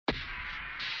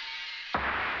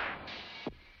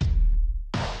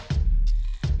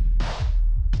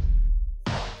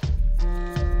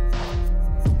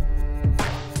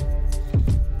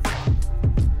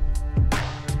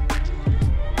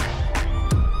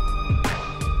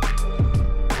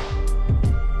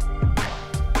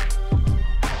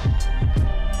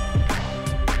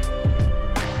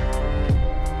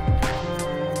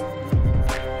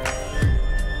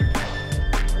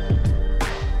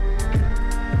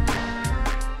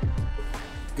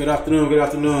Good afternoon. Good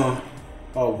afternoon.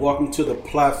 Welcome to the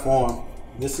platform.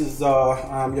 This is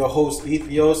I'm your host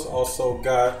Ethios. Also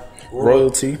got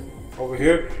Royalty over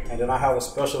here, and then I have a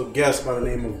special guest by the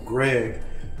name of Greg.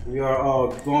 We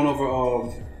are going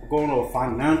over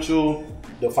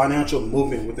the financial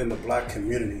movement within the Black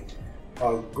community.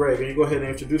 Greg, can you go ahead and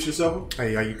introduce yourself?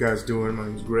 Hey, how you guys doing? My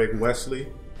name is Greg Wesley.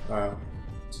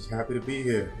 Just happy to be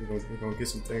here. We're gonna get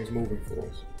some things moving for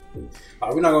us.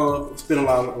 We're not going to spend a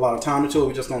lot of time into it.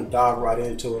 We're just going to dive right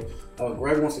into it.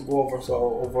 Greg wants to go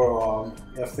over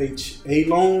FHA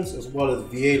loans as well as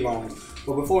VA loans.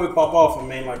 But before we pop off,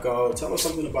 tell us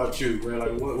something about you, Greg.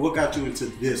 Like, what got you into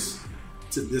this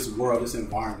world, this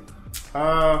environment?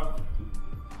 I'd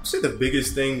say the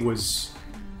biggest thing was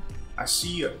I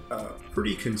see a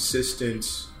pretty consistent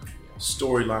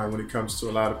storyline when it comes to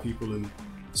a lot of people,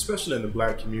 especially in the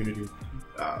Black community.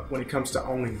 When it comes to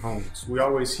owning homes, we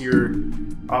always hear,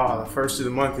 the first of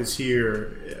the month is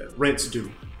here, rent's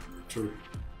due. True.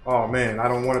 Oh man, I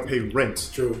don't want to pay rent.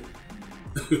 True.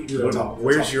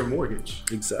 Where's your mortgage?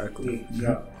 Exactly. Mm-hmm.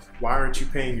 Yeah. Why aren't you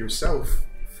paying yourself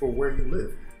for where you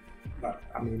live? Right.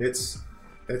 I mean, that's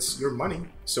your money.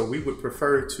 So we would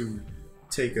prefer to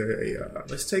take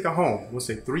let's take a home. We'll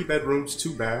say 3 bedrooms,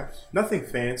 2 baths, nothing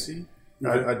fancy,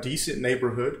 a decent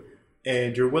neighborhood,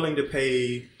 and you're willing to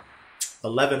pay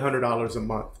 $1,100 a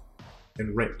month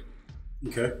in rent.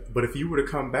 Okay. But if you were to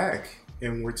come back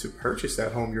and were to purchase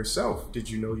that home yourself, did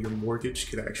you know your mortgage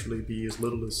could actually be as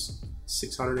little as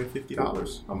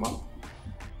 $650 a month?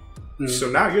 Mm-hmm.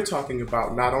 So now you're talking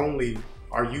about, not only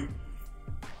are you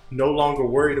no longer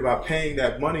worried about paying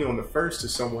that money on the first to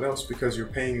someone else because you're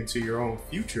paying into your own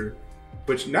future,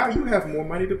 but now you have more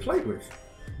money to play with.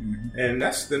 Mm-hmm. And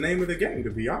that's the name of the game, to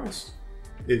be honest,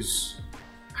 is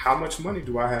how much money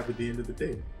do I have at the end of the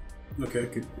day?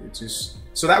 Okay.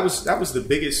 So that was the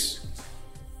biggest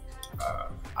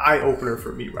eye opener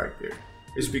for me right there,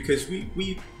 is because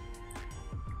we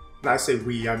and I say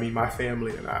we, I mean my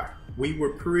family and we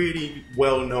were pretty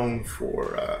well known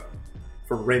for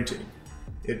renting.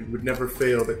 It would never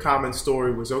fail. The common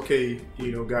story was, okay,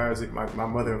 guys, my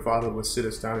mother and father would sit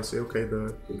us down and say, okay,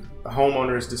 the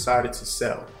homeowner has decided to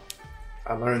sell.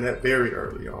 I learned that very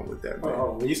early on with that.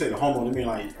 When you say the homeowner, you mean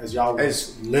like as y'all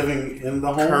was living in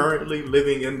the home? Currently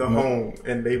living in the home,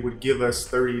 and they would give us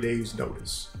 30 days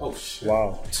notice. Oh, shit.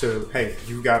 Wow. Hey,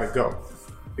 you got to go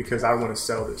because I want to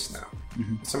sell this now.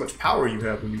 Mm-hmm. That's how much power you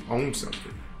have when you own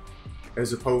something,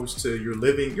 as opposed to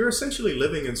you're essentially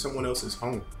living in someone else's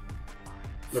home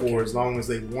for as long as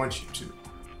they want you to.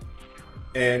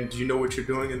 And you know what you're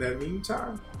doing in that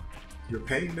meantime? You're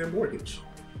paying their mortgage.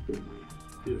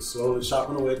 You're slowly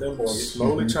chopping away at their mortgage.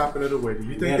 Slowly chopping it away. Do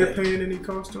you think they're paying any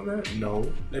cost on that?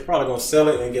 No. They're probably going to sell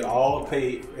it and get all the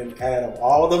pay and add up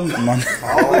all the money.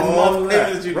 all the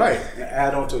payments you right. And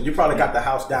add on to it. You probably got the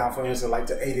house down, for instance, like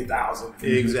to $80,000.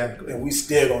 Exactly. And we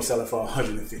still going to sell it for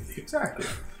 $150,000. Exactly.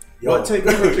 Well, take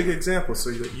a big example. So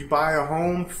you buy a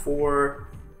home for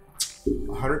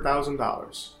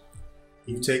 $100,000.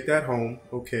 You take that home.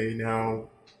 Okay, now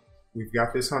we've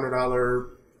got this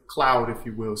 $100 cloud, if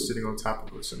you will, sitting on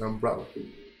top of us, an umbrella,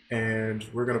 and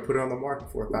we're going to put it on the market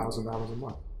for $1,000 a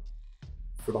month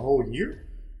for the whole year.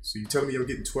 So you tell me I'm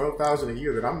getting $12,000 a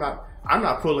year that I'm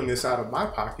not pulling this out of my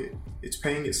pocket. It's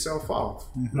paying itself off.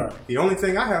 Right. The only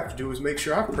thing I have to do is make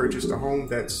sure I've purchased a home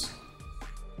that's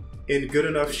in good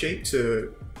enough shape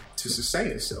to sustain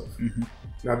itself. Mm-hmm.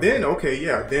 Now then,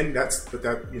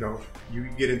 you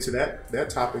get into that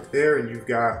topic there, and you've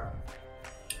got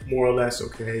more or less,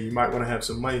 okay, you might want to have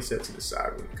some money set to the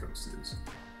side when it comes to this,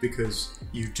 because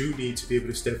you do need to be able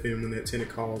to step in when that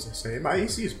tenant calls and say, hey, my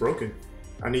AC is broken,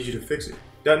 I need you to fix it.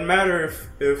 Doesn't matter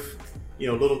if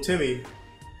little Timmy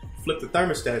flipped the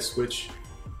thermostat switch,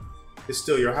 it's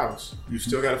still your house. You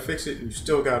still got to fix it, and you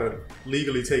still got to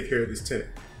legally take care of this tenant.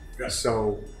 Right.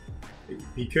 So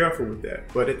be careful with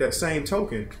that. But at that same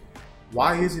token,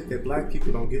 why is it that Black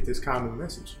people don't get this common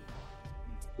message?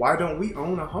 Why don't we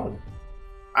own a home?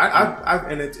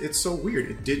 It's so weird.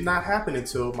 It did not happen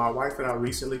until my wife and I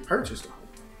recently purchased a home.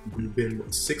 We've been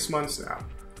 6 months now.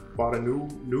 Bought a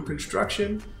new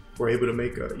construction. We're able to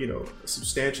make a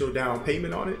substantial down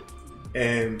payment on it,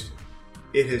 and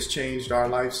it has changed our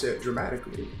life set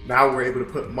dramatically. Now we're able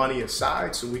to put money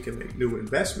aside so we can make new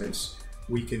investments.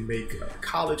 We can make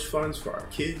college funds for our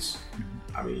kids.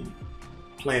 I mean,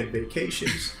 plan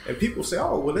vacations. And people say,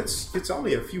 oh, well, it's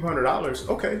only a few $100s.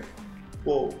 Okay,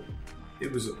 well,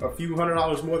 it was a few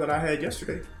 $100s more than I had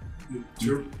yesterday.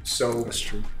 True. So that's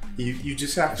true. You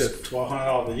just have to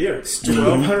 $1,200 a year.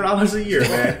 $1,200 a year,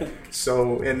 man.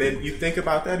 So, and then you think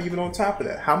about that even on top of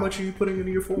that. How much are you putting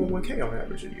into your 401k on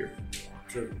average a year?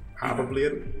 True. Probably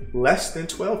at less than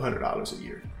 $1,200 a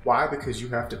year. Why? Because you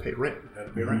have to pay rent. You gotta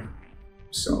pay rent.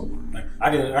 So Like, I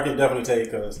can definitely tell you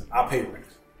because I pay rent.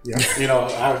 yeah,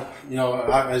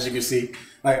 As you can see,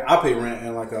 like I pay rent,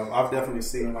 and like I've definitely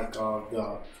seen like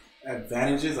the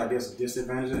advantages, I guess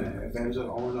disadvantages and advantages of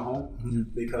owning a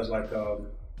home because like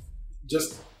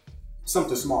just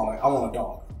something small. Like I want a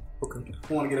dog. okay,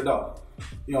 I want to get a dog.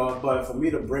 But for me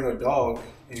to bring a dog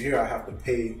in here, I have to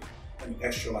pay an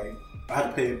extra I have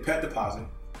to pay a pet deposit,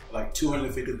 like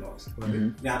 $250. right.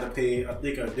 Then I have to pay, I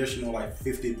think, an additional like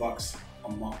 $50 a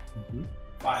month.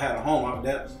 If I had a home,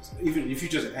 even if you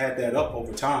just add that up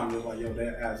over time, it's like, yo,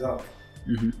 that adds up.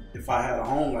 If I had a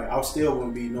home, like I still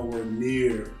wouldn't be nowhere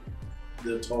near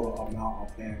the total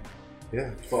amount I'm paying.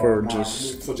 Yeah, For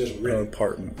just just an rent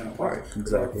apartment. an apartment.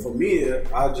 Exactly. For me,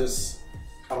 I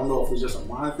don't know if it's just a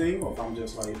mind thing or if I'm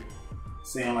just like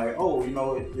saying like, oh,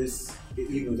 it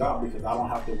evens out because I don't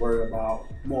have to worry about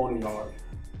mowing the yard.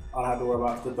 I don't have to worry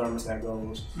about if the thermostat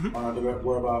goes. I don't have to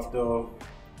worry about if the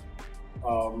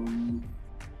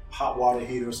hot water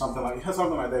heater or something like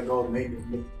that goes,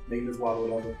 maintenance water,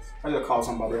 whatever. I just call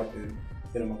somebody up and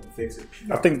hit them up and fix it.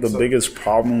 I think the biggest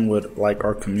problem with like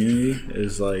our community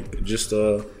is like just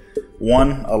a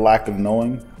lack of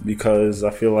knowing, because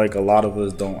I feel like a lot of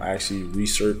us don't actually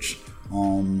research.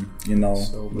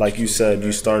 Like you said,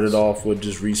 you started off with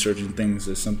just researching things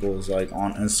as simple as like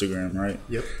on Instagram, right?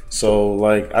 Yep. So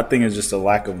like I think it's just a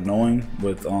lack of knowing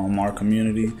with our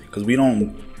community, because we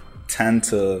don't tend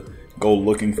to go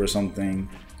looking for something.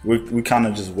 We kind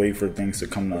of just wait for things to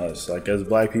come to us. Like as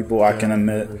Black people, I can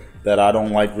admit that I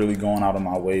don't like really going out of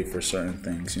my way for certain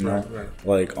things, Right.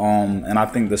 Like and I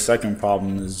think the second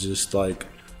problem is just like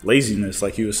laziness,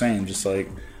 like you were saying, just like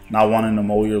not wanting to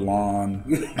mow your lawn,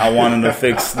 not wanting to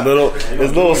fix little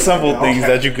simple things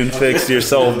that you can fix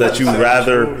yourself that you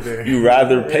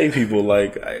rather pay people.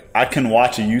 Like I can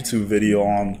watch a YouTube video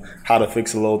on how to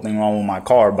fix a little thing wrong with my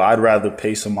car, but I'd rather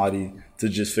pay somebody to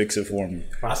just fix it for me.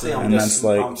 I say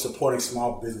I'm supporting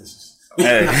small businesses.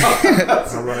 Hey.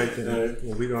 All right, then.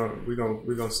 Well,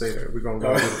 we're gonna say that. We're gonna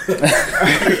go with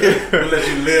it. We'll let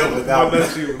you live without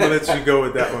We'll let you go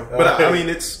with that one. But I mean,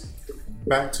 it's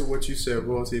back to what you said,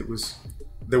 Royalty.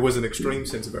 There was an extreme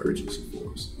sense of urgency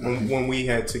for us when we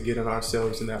had to get in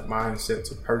ourselves in that mindset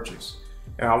to purchase.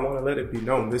 And I want to let it be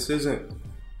known, this isn't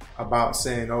about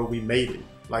saying, oh, we made it.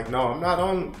 Like, no, I'm not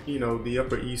on, the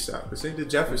Upper East Side. This ain't the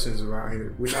Jeffersons around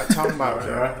here. We're not talking about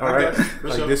that. All right?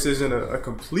 Like, this isn't a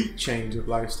complete change of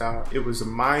lifestyle. It was a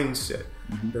mindset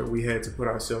that we had to put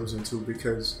ourselves into,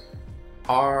 because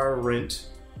our rent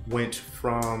went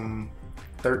from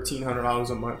 $1,300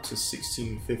 a month to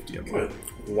 $1,650 a month.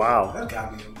 Wow. That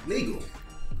gotta be illegal.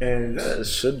 And It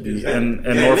should be in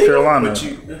North Carolina.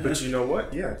 But you know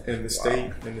what? Yeah, in the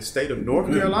state of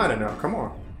North Carolina now. Come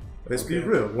on, let's be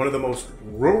real. One of the most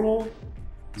rural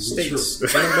states in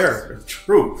America.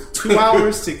 True. 2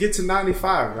 hours to get to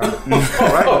 95. Right? All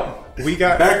right. We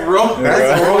got Back row.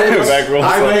 Back row.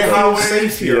 highway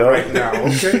safe here right now.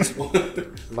 Okay.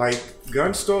 Like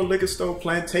gun store, liquor store,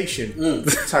 plantation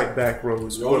type back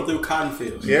roads. Going through cotton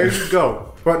fields. There you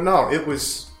go. But no, it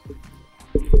was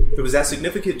that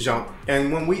significant jump.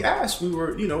 And when we asked, we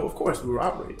were, of course, we were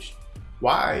outraged.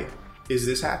 Why is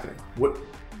this happening? What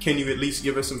can you at least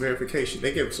give us some verification?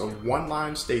 They gave us a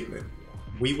one-line statement.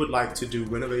 We would like to do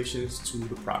renovations to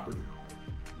the property.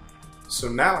 So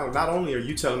now, not only are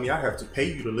you telling me I have to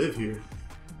pay you to live here,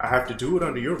 I have to do it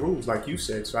under your rules, like you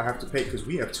said. So I have to pay, because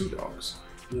we have 2 dogs.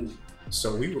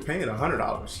 So we were paying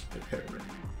 $100 in pet rent.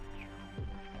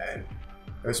 And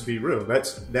let's be real,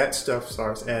 that stuff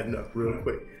starts adding up real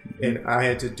quick. And I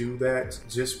had to do that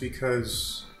just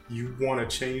because you want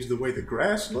to change the way the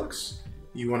grass looks.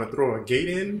 You want to throw a gate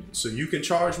in so you can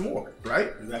charge more,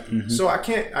 right? Exactly. So I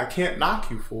can't knock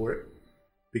you for it,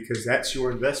 because that's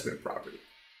your investment property.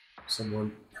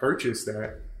 Someone purchased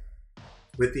that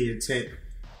with the intent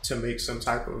to make some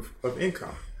type of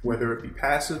income, whether it be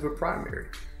passive or primary.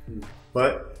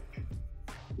 But,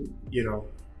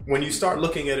 when you start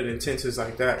looking at it in tenses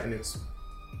like that, and it's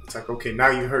like, okay, now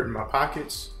you're hurting my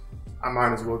pockets, I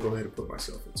might as well go ahead and put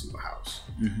myself into a house.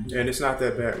 And it's not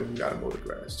that bad when you gotta mow the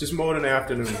grass. Just mow it in the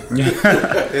afternoon.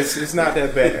 It's not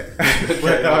that bad.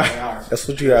 But, that's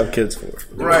what you have kids for.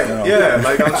 Right, yeah,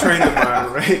 like I'm training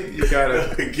mine, right? You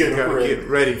gotta get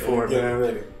ready for it,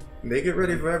 man. They get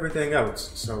ready for everything else.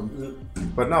 So,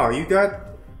 but no,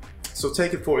 so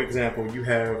take it for example, you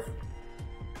have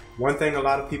one thing a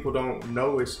lot of people don't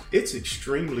know is it's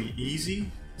extremely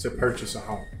easy to purchase a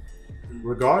home.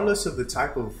 Regardless of the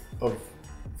type of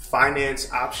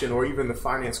finance option or even the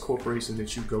finance corporation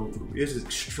that you go through, it is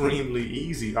extremely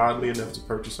easy, oddly enough, to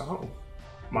purchase a home.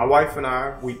 My wife and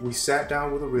I, we sat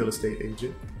down with a real estate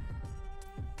agent,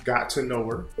 got to know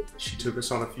her. She took us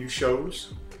on a few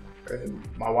shows. And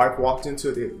my wife walked into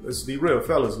it. Let's be real,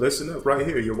 fellas. Listen up right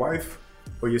here. Your wife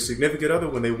or your significant other,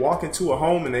 when they walk into a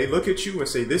home and they look at you and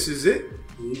say, "This is it,"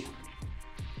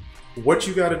 what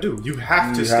you got to do? You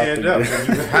have to stand up. And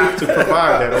you have to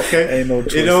provide that. Okay? Ain't no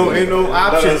choice. Ain't no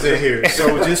options in here.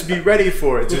 So just be ready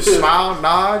for it. Just smile,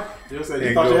 nod. You thought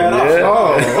you had options.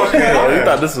 Oh, okay. You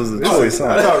thought this was a choice, huh?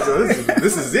 I thought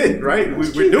this is it, right?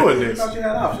 We're doing this. You thought you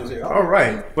had options here. All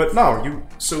right, but no,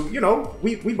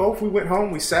 we went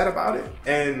home, we sat about it,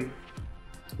 and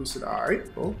we said, all right,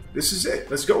 well, this is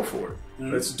it. Let's go for it.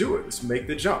 Let's do it. Let's make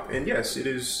the jump. And yes, it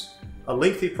is a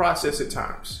lengthy process at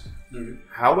times.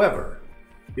 However,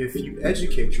 if you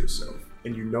educate yourself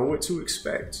and you know what to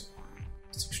expect,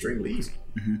 it's extremely easy.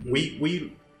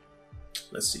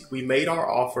 We made our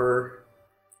offer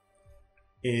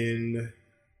in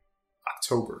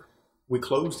October. We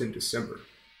closed in December.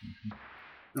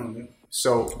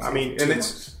 So, I mean, and it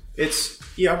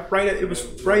was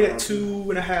right at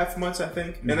 2.5 months, I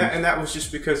think. And that was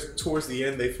just because towards the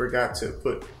end, they forgot to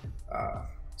put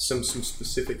some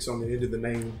specifics on the end of the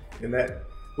name, and that,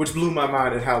 which blew my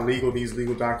mind at how legal these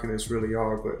legal documents really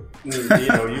are. But,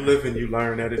 you live and you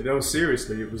learn that it, no,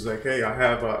 seriously, it was like, hey, I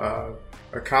have a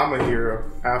comma here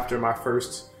after my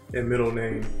first and middle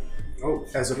name,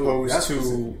 as opposed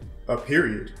to a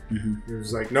period. It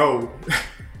was like, no,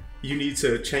 you need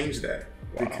to change that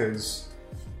because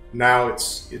now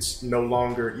it's no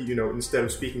longer, instead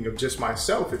of speaking of just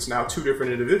myself, it's now 2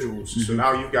 different individuals. So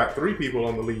now you've got 3 people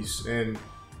on the lease, and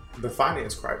the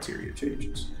finance criteria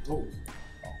changes.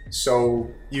 So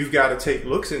you've got to take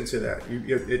looks into that.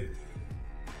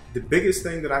 The biggest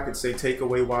thing that I could say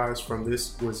takeaway wise from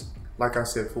this was, like I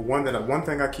said, for one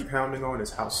thing I keep hounding on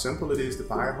is how simple it is to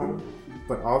buy a home,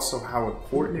 but also how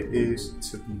important it is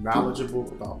to be knowledgeable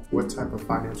about what type of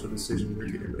financial decision we're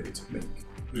getting ready to make.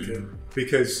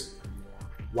 Because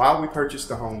while we purchased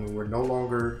the home and we're no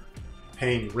longer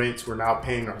paying rent, we're now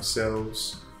paying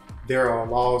ourselves. There are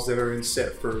laws that are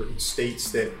set for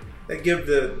states that give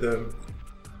the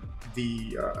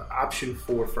option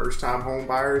for first-time home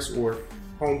buyers or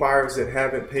home buyers that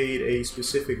haven't paid a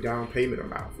specific down payment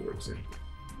amount, for example,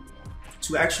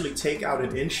 to actually take out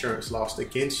an insurance loss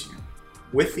against you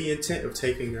with the intent of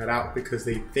taking that out because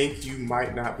they think you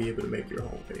might not be able to make your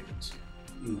home payments.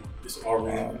 It's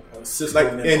already a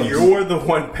system and you're the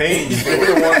one paying for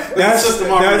it. That's the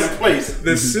system already in place.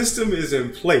 The system is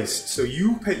in place. So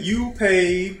you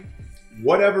pay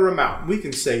whatever amount. We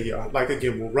can say,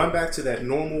 again, we'll run back to that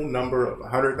normal number of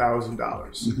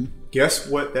 $100,000. Guess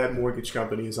what that mortgage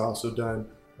company has also done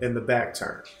in the back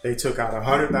turn? They took out a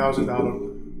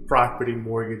 $100,000 property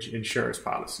mortgage insurance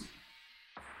policy.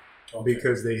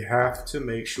 Because they have to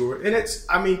make sure, and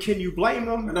can you blame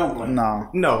them? I don't blame them.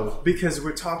 No, because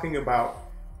we're talking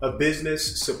about a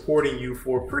business supporting you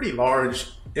for a pretty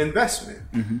large investment.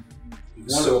 One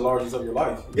of the largest of your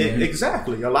life.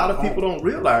 Exactly. A lot of people don't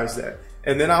realize that.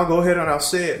 And then I'll go ahead and I'll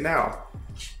say it now.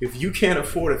 If you can't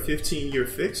afford a 15-year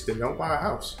fix, then don't buy a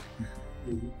house.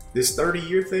 This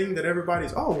 30-year thing that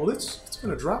everybody's, it's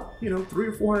going to drop,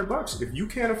 $300 or $400. If you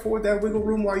can't afford that wiggle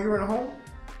room while you're in a home,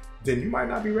 then you might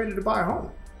not be ready to buy a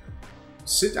home.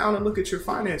 Sit down and look at your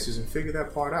finances and figure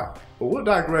that part out. But we'll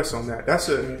digress on that. That's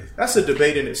a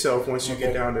debate in itself once you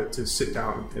get down to sit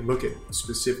down and look at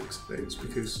specifics of things,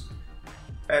 because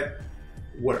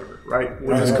whatever, right?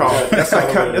 We'll just call it. That's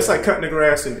like cutting the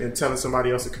grass and telling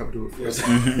somebody else to come do it for us.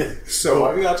 So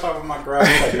why we gotta talk about my grass?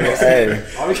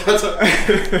 Why we gotta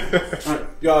talk?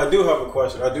 Yo, I do have a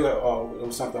question. I do have. It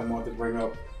was something I wanted to bring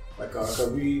up. Because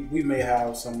we may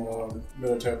have some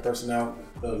military personnel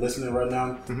listening right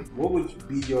now. What would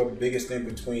be your biggest thing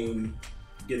between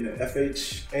getting an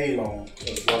FHA loan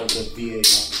as well as a VA loan?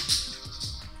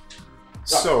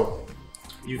 So,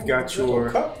 you've got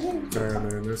your...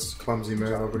 Man, this clumsy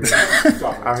man over here.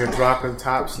 Out here dropping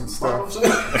tops and stuff.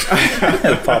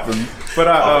 Popping. But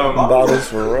bottles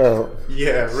for real.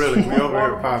 Yeah, really. We over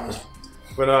here popping.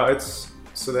 But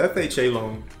so the FHA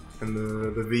loan and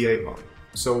the VA loan.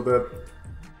 So the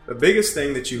biggest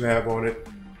thing that you have on it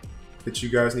that you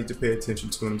guys need to pay attention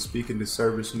to, and I'm speaking to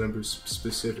service members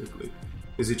specifically,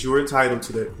 is that you're entitled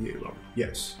to that VA loan.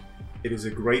 Yes, it is a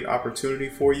great opportunity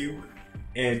for you,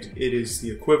 and it is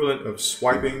the equivalent of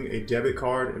swiping a debit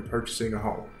card and purchasing a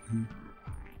home.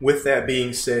 With that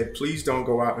being said, please don't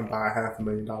go out and buy a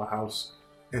 $500,000 house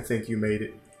and think you made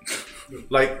it.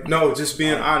 No, just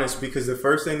being honest, because the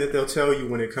first thing that they'll tell you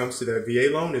when it comes to that VA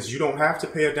loan is you don't have to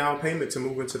pay a down payment to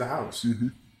move into the house.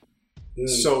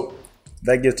 So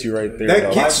That gets you right there.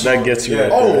 That gets you. That gets you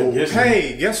right Oh, there.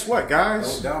 hey, guess what,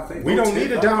 guys? We don't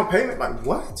need a down payment. Like,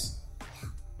 what?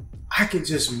 I can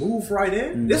just move right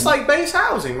in. It's like base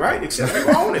housing, right? Except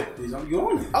you own it. You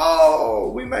own it.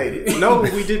 Oh, we made it. No,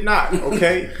 we did not.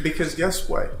 Okay, because guess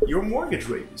what? Your mortgage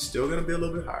rate is still going to be a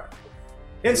little bit higher.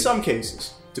 In some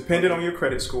cases, depending on your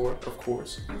credit score, of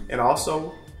course, and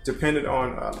also dependent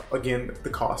on again the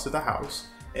cost of the house,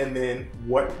 and then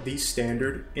what the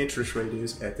standard interest rate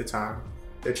is at the time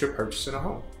that you're purchasing a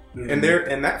home. And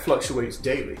that fluctuates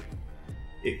daily.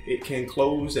 It can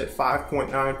close at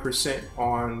 5.9%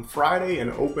 on Friday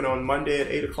and open on Monday at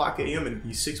 8 o'clock a.m. and be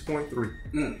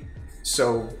 6.3.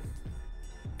 So,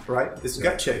 right, it's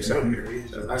gut checks out here.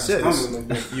 I said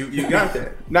you got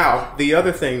that. Now, the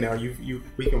other thing now,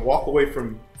 we can walk away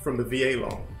from the VA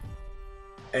loan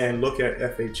and look at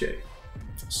FHA.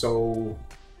 So,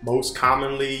 most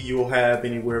commonly, you'll have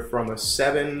anywhere from a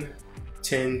 7,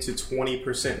 10 to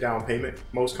 20% down payment,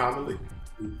 most commonly,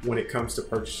 when it comes to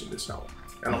purchasing this home.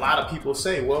 And a lot of people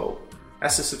say, well,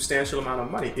 that's a substantial amount of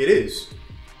money. It is.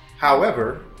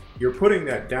 However, you're putting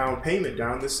that down payment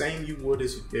down the same you would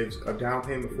as a down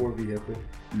payment for a vehicle.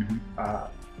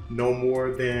 No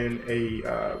more than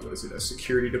a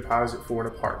security deposit for an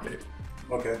apartment.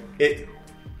 Okay.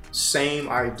 Same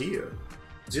idea,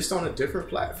 just on a different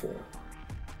platform.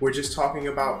 We're just talking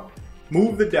about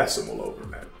move the decimal over,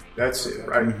 man. That's it,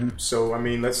 right? So, I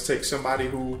mean, let's take somebody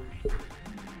who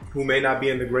may not be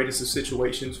in the greatest of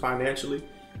situations financially,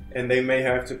 and they may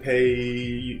have to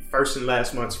pay first and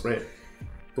last month's rent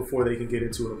before they can get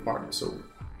into an apartment. So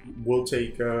we'll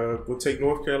take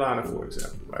North Carolina, for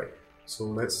example, right? So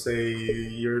let's say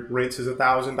your rent is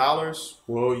 $1,000.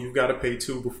 Well, you've got to pay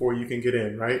 $2,000 before you can get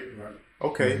in, right?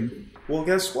 Okay. Well,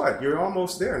 guess what? You're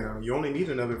almost there now. You only need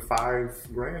another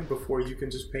 $5,000 before you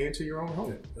can just pay into your own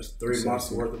home. That's 3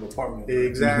 months worth of apartment.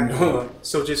 Exactly.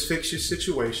 So just fix your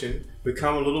situation,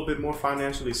 become a little bit more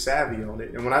financially savvy on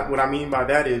it. And what I mean by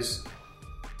that is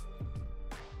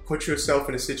put yourself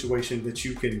in a situation that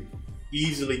you can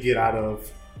easily get out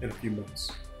of in a few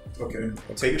months. Okay.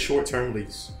 Take a short-term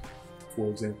lease, for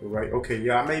example, right? Okay,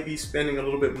 yeah, I may be spending a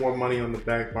little bit more money on the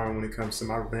back burner when it comes to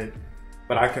my rent,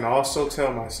 but I can also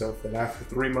tell myself that after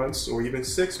 3 months or even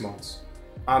 6 months,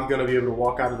 I'm going to be able to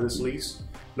walk out of this lease,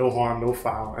 no harm, no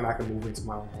foul, and I can move into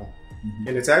my own home.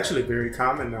 And it's actually very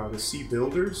common now to see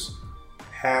builders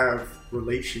have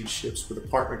relationships with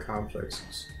apartment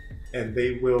complexes, and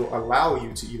they will allow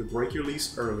you to either break your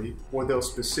lease early, or they'll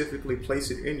specifically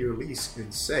place it in your lease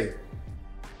and say,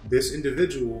 this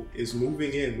individual is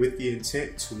moving in with the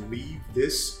intent to leave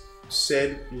this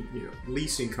said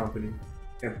leasing company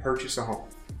and purchase a home.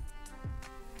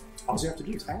 All you have to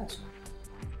do is ask.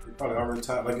 They're probably already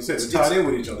tied, like you said, they're tied in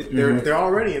with each other. They're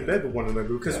already in bed with one another,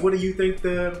 because what do you think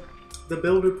the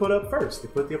builder put up first? They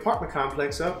put the apartment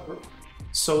complex up,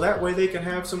 so that way they can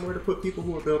have somewhere to put people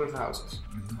who are building houses.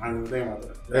 I didn't think about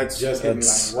that. That's just hit me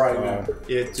like right now.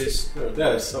 It just I don't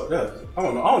know. I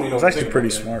don't even know. It's actually pretty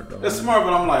smart though. It's smart,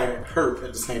 but I'm like hurt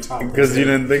at the same time because you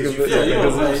didn't think of it. Yeah,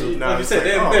 like you said,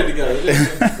 they're in bed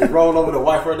together. They roll over the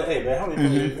wife or the hey man, how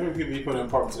many people you put in an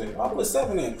apartment today? I put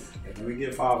 7 in. Hey, let me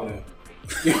get 5 of them.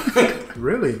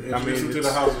 Really? I mean, to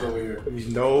the houses over here.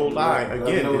 No lie.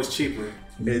 Again, it's cheaper.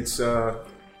 It's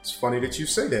funny that you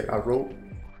say that. I wrote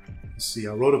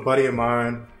a buddy of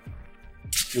mine.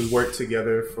 We worked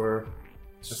together for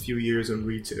a few years in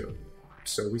retail.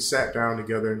 So we sat down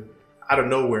together, and out of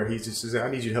nowhere, he just says, I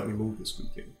need you to help me move this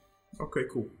weekend. Okay,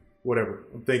 cool. Whatever.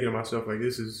 I'm thinking to myself, like,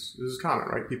 this is common,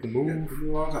 right? People move.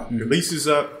 Your lease is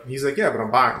up. He's like, yeah, but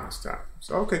I'm buying this time.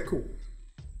 So, okay, cool.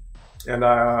 And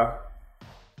I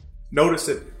noticed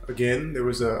that, again, there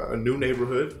was a new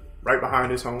neighborhood right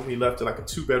behind his home. He left like a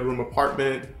 2-bedroom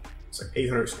apartment. It's like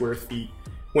 800 square feet.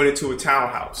 Went into a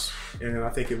townhouse, and I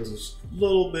think it was a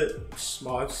little bit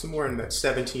small, somewhere in that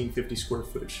 1750 square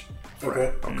footage.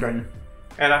 Okay.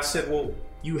 And I said, well,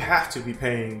 you have to be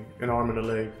paying an arm and a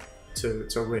leg to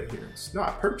rent here. No, I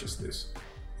purchased this.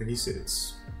 And he said,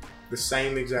 it's the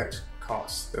same exact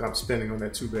cost that I'm spending on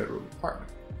that 2-bedroom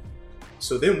apartment.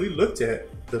 So then we looked at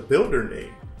the builder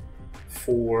name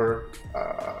for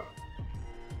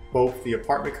both the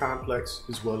apartment complex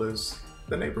as well as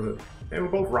the neighborhood. They were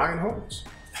both Ryan Homes.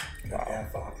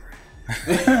 Wow.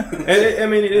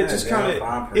 It just kind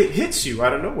of it hits you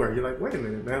out of nowhere. You're like, wait a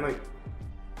minute, man. Like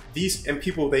these and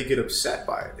people, they get upset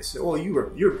by it. They say, "Oh,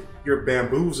 you're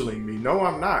bamboozling me." No,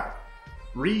 I'm not.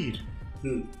 Read,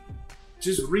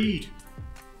 just read.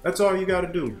 That's all you got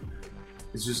to do.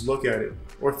 Is just look at it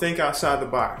or think outside the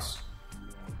box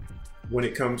when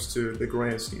it comes to the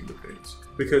grand scheme of things.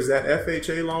 Because that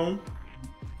FHA loan,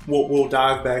 we'll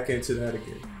dive back into that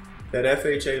again. that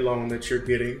FHA loan that you're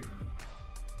getting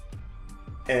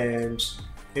and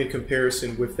in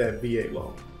comparison with that VA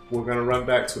loan. We're going to run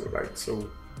back to it, right? So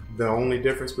the only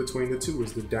difference between the two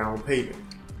is the down payment,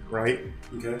 right?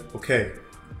 Okay.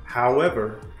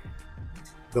 However,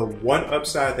 the one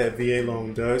upside that VA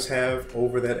loan does have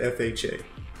over that FHA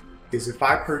is if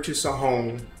I purchase a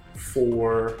home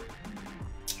for,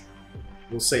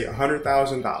 we'll say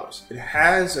 $100,000, it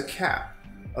has a cap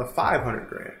of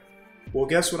 $500,000. Well,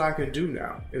 guess what I can do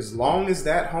now? As long as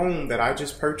that home that I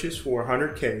just purchased for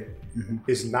 $100K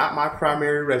is not my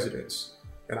primary residence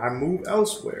and I move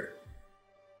elsewhere,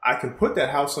 I can put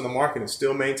that house on the market and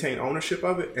still maintain ownership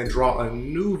of it and draw a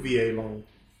new VA loan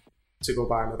to go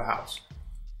buy another house.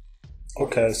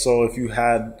 Okay, so if you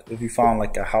found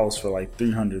like a house for like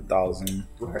 $300,000,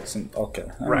 right? Okay,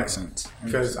 that makes sense.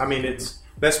 Because I mean,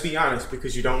 let's be honest,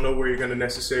 because you don't know where you're going to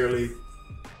necessarily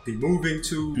be moving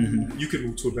to. You could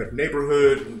move to a better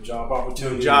neighborhood, job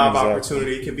opportunity.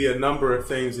 Opportunity. It can be a number of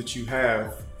things that you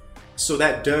have. So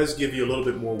that does give you a little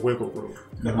bit more wiggle room.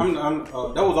 That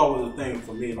was always a thing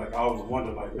for me. Like I always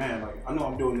wondered, like, man, like I know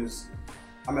I'm doing this.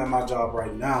 I'm at my job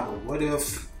right now, but what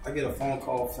if I get a phone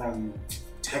call from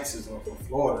Texas or from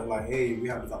Florida, like, hey, we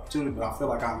have this opportunity, but I feel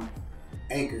like I'm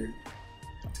anchored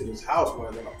to this house where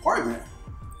it's an apartment.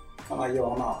 I'm like,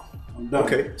 yo, I'm out. I'm done.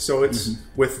 Okay, so it's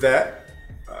with that.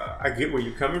 I get where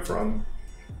you're coming from,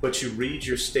 but you read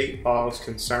your state laws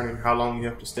concerning how long you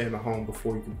have to stay in the home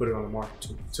before you can put it on the market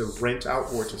to rent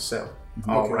out or to sell.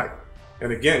 All right.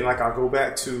 And again, like I'll go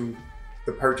back to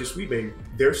the purchase we made,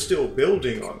 they're still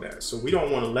building on that. So we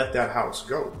don't want to let that house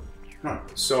go.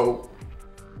 So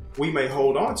we may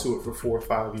hold on to it for 4 or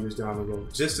 5 years down the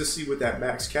road just to see what that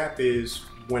max cap is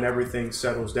when everything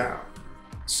settles down.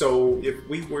 So if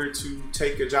we were to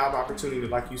take a job opportunity,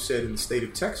 like you said, in the state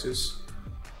of Texas,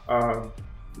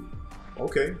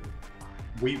 okay,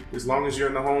 as long as you're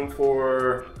in the home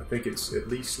for, I think it's at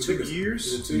least 2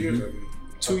 years. 2 years.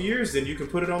 2 years, then you can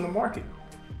put it on the market.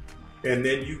 And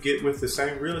then you get with the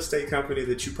same real estate company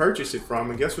that you purchased it from,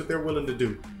 and guess what they're willing to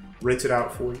do? Rent it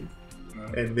out for you.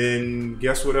 And then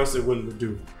guess what else they're willing to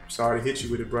do? Sorry to hit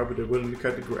you with it, bro, but they're willing to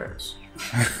cut the grass.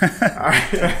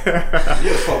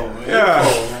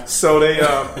 Yeah. So they,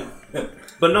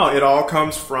 but no, it all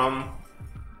comes from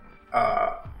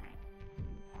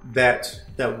that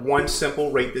one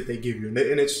simple rate that they give you, and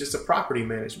it's just a property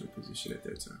management position at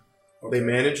that time. Okay. They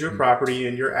manage your property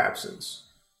in your absence,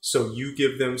 so you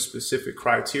give them specific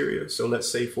criteria. So let's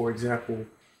say, for example,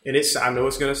 and I know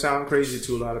it's going to sound crazy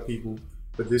to a lot of people,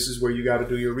 but this is where you got to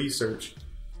do your research.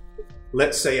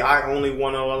 Let's say I only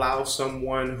want to allow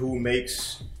someone who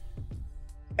makes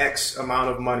X amount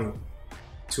of money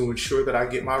to ensure that I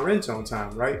get my rent on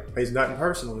time, right? It's nothing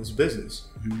personal, it's business.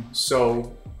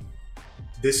 So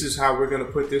this is how we're going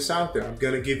to put this out there. I'm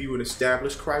going to give you an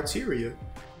established criteria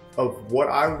of what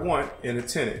I want in a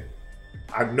tenant.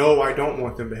 I know I don't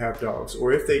want them to have dogs,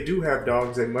 or if they do have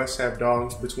dogs, they must have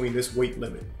dogs between this weight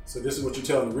limit. So this is what you're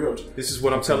telling the realtor? This is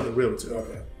what I'm telling the realtor.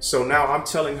 Okay. So now I'm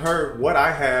telling her what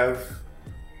I have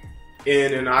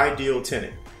in an ideal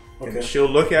tenant. Okay. And she'll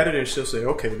look at it and she'll say,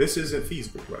 okay, this isn't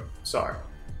feasible, bro. Sorry.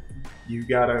 You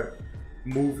gotta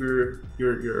move your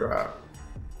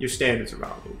standards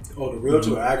around. Oh, the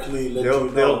realtor actually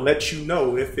they'll let you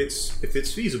know if it's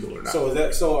feasible or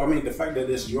not. So I mean, the fact that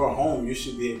it's your home, you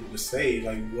should be able to say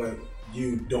like what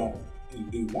you don't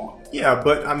and do want. Yeah,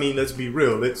 but I mean, let's be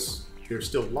real. There's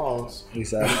still laws.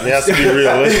 Exactly. It has to be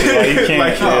realistic. Like, you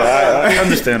can't.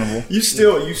 Understandable.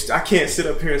 I can't sit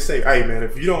up here and say, "Hey, man,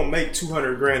 if you don't make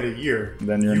 $200,000 a year,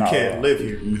 then you can't live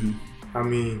here." I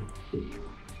mean,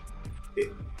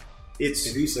 it's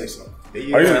if you say so.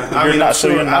 Yeah,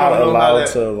 you're not allowed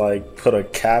to like put a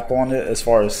cap on it as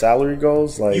far as salary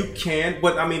goes. Like you can,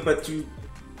 but I mean,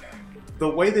 the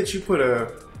way that you put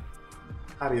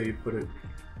how do you put it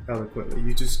eloquently?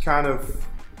 You just kind of,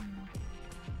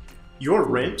 your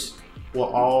rent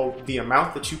the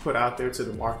amount that you put out there to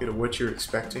the market of what you're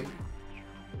expecting,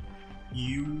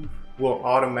 you will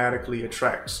automatically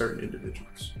attract certain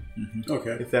individuals.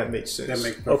 Okay, if that makes sense. That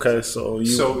makes perfect okay. sense.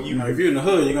 So you know, if you're in the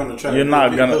hood, you're gonna attract. You're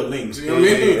not gonna hood links. You know what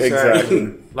I mean?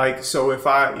 Exactly. Like, so if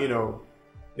I,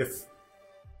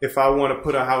 if I want to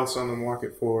put a house on the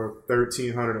market for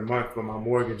 $1,300 a month, but my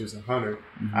mortgage is $100,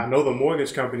 I know the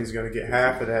mortgage company is going to get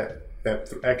half of that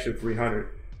extra $300,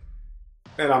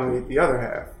 and I'm going to get the other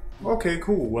half. Okay,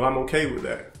 cool. Well, I'm okay with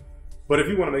that. But if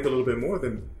you want to make a little bit more,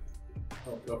 then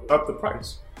up the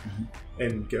price.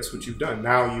 And guess what you've done?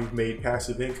 Now you've made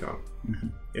passive income,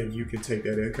 and you can take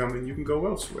that income and you can go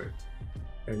elsewhere,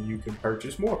 and you can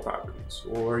purchase more properties,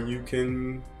 or you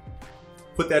can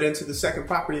put that into the second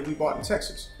property we bought in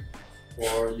Texas.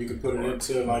 or you can put it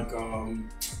into like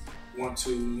what's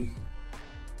the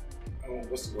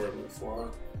word I'm looking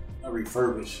for? Not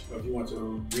refurbish, but if you want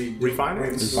to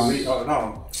refinance,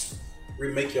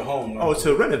 remake your home. Like,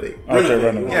 to renovate.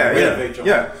 Renovate your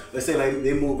home. Let's say like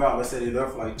they move out. Let's say they're there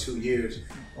for like 2 years.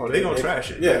 Oh, they gonna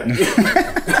trash it. Yeah.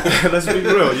 Let's be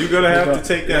real. You're gonna have to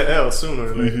take that L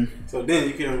sooner or later. So then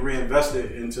you can reinvest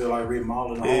it into like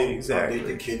remodeling the home, exactly. update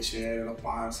the kitchen,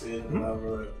 appliances,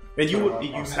 whatever. And you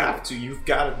have to. You've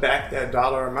got to back that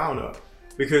dollar amount up.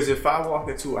 Because if I walk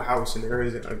into a house and there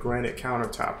isn't a granite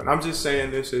countertop, and I'm just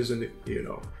saying this as an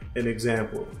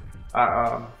example,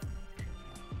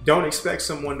 don't expect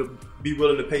someone to be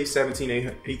willing to pay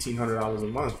 $1,700, $1,800 a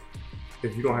month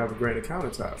if you don't have a granite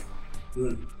countertop.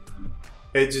 And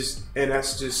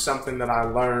that's just something that I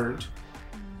learned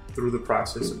through the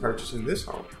process of purchasing this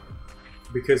home.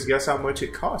 Because guess how much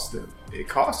it cost them? It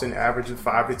cost an average of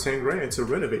 $5 to $10,000 to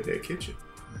renovate their kitchen.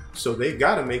 So they've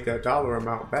got to make that dollar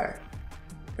amount back.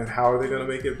 And how are they going to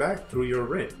make it back? Through your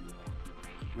rent.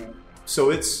 So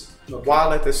it's,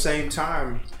 while at the same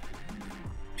time,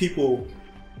 people,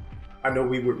 I know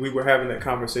we were having that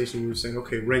conversation. We were saying,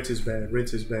 okay, rent is bad.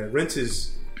 Rent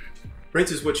is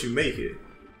what you make it,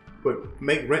 but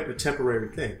make rent a temporary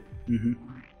thing.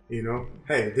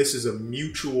 Hey, this is a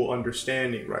mutual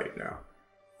understanding right now.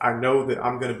 I know that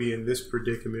I'm going to be in this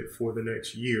predicament for the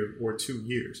next year or 2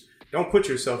 years. Don't put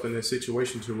yourself in a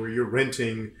situation to where you're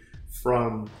renting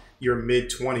from your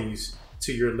mid-20s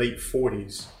to your late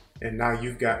 40s, and now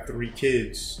you've got 3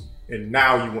 kids, and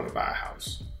now you want to buy a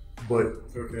house, but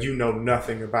you know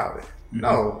nothing about it.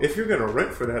 No, if you're going to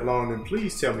rent for that long, then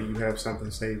please tell me you have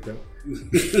something saved up.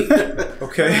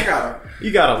 Okay?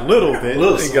 You got a little bit.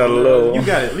 You got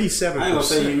at least 7%. I ain't going to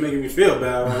say you're making me feel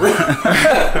bad.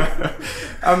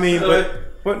 I mean,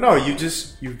 but no,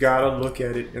 you've got to look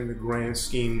at it in the grand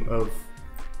scheme of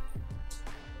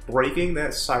breaking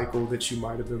that cycle that you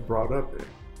might have been brought up in.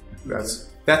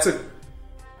 That's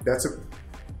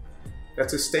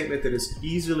a statement that is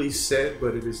easily said,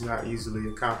 but it is not easily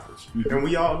accomplished. And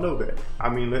we all know that. I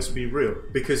mean, let's be real.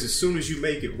 Because as soon as you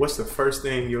make it, what's the first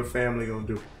thing your family gonna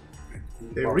do?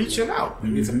 They're reaching out. I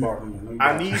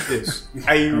need this.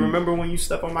 Hey, you remember when you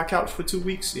slept on my couch for 2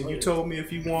 weeks and you told me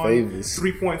if you won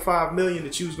 $3.5 million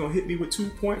that you was gonna hit me with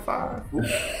 2.5?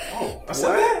 Oh, I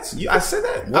said that? I said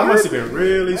that? What? I must have been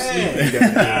really sleepy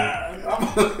that day.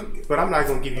 But I'm not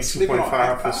gonna give you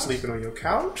 2.5 for sleeping on your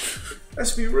couch.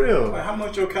 Let's be real. Like, how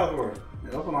much your couch worth?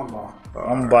 That's what I'm buying.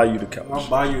 I'm gonna buy you the couch. I'll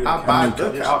buy you the couch.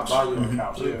 I'll buy you the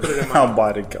couch. Yeah. Put it in my I'll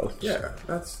buy the couch. Yeah,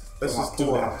 let's just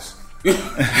do that. You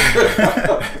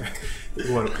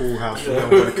want a pool house? You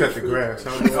don't want to cut the grass.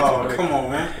 Oh, come on,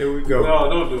 man. Here we go. No,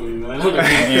 don't do me, man. Don't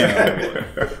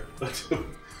do me.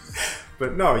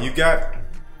 But no, you've got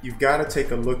to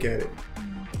take a look at it